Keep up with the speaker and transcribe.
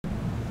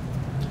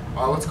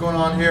What's going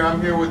on here? I'm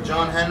here with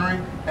John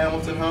Henry,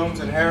 Hamilton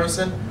Holmes, and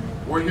Harrison.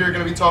 We're here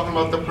going to be talking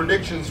about the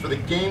predictions for the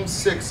Game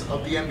 6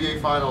 of the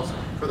NBA Finals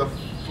for the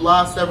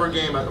last ever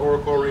game at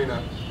Oracle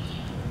Arena.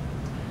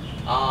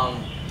 I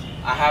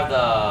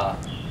have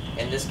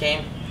in this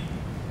game,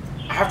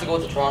 I have to go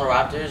with the Toronto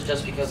Raptors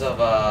just because of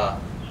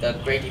the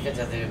great defense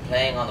that they've been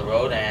playing on the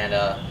road and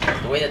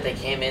the way that they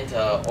came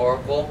into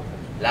Oracle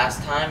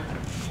last time.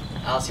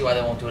 I don't see why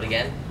they won't do it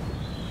again.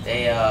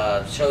 They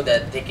showed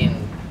that they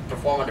can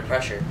perform under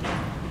pressure.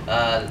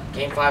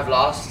 Game 5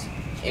 lost.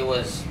 It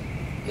was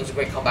a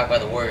great comeback by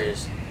the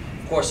Warriors.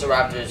 Of course, the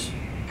Raptors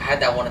had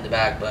that one in the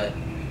bag, but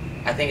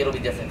I think it'll be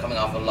different coming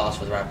off a loss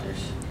for the Raptors.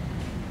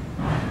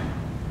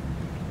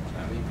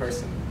 Me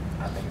personally,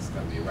 I think it's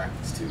going to be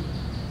Raptors too.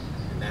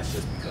 And that's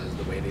just because of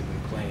the way they've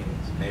been playing.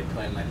 They're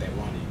playing like they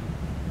want it.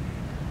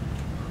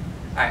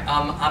 Alright,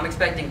 I'm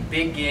expecting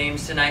big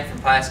games tonight from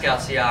Pascal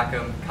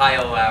Siakam,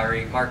 Kyle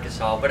Lowry, Marc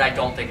Gasol, but I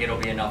don't think it'll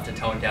be enough to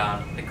tone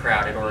down the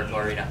crowd at Oracle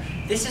Arena.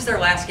 This is their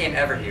last game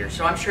ever here,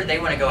 so I'm sure they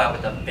want to go out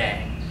with a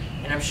bang.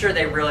 And I'm sure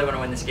they really want to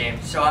win this game,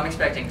 so I'm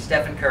expecting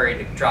Stephen Curry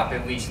to drop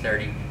at least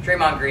 30,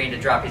 Draymond Green to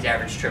drop his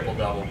average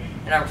triple-double,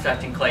 and I'm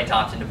expecting Klay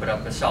Thompson to put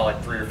up a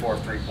solid 3 or 4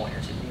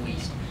 three-pointers at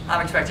least.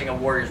 I'm expecting a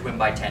Warriors win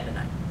by 10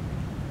 tonight.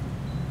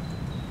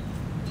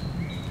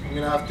 I'm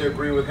going to have to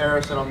agree with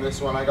Harrison on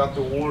this one. I got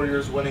the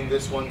Warriors winning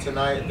this one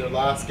tonight, their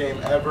last game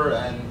ever,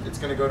 and it's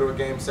going to go to a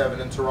Game 7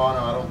 in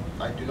Toronto.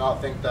 I do not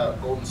think that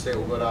Golden State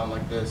will go down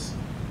like this.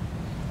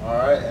 All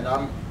right, and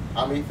I'm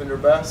Ethan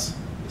Urbess.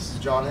 This is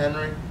John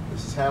Henry.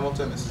 This is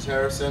Hamilton. This is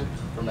Harrison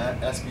from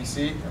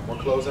SBC, and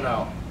we're closing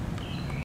out.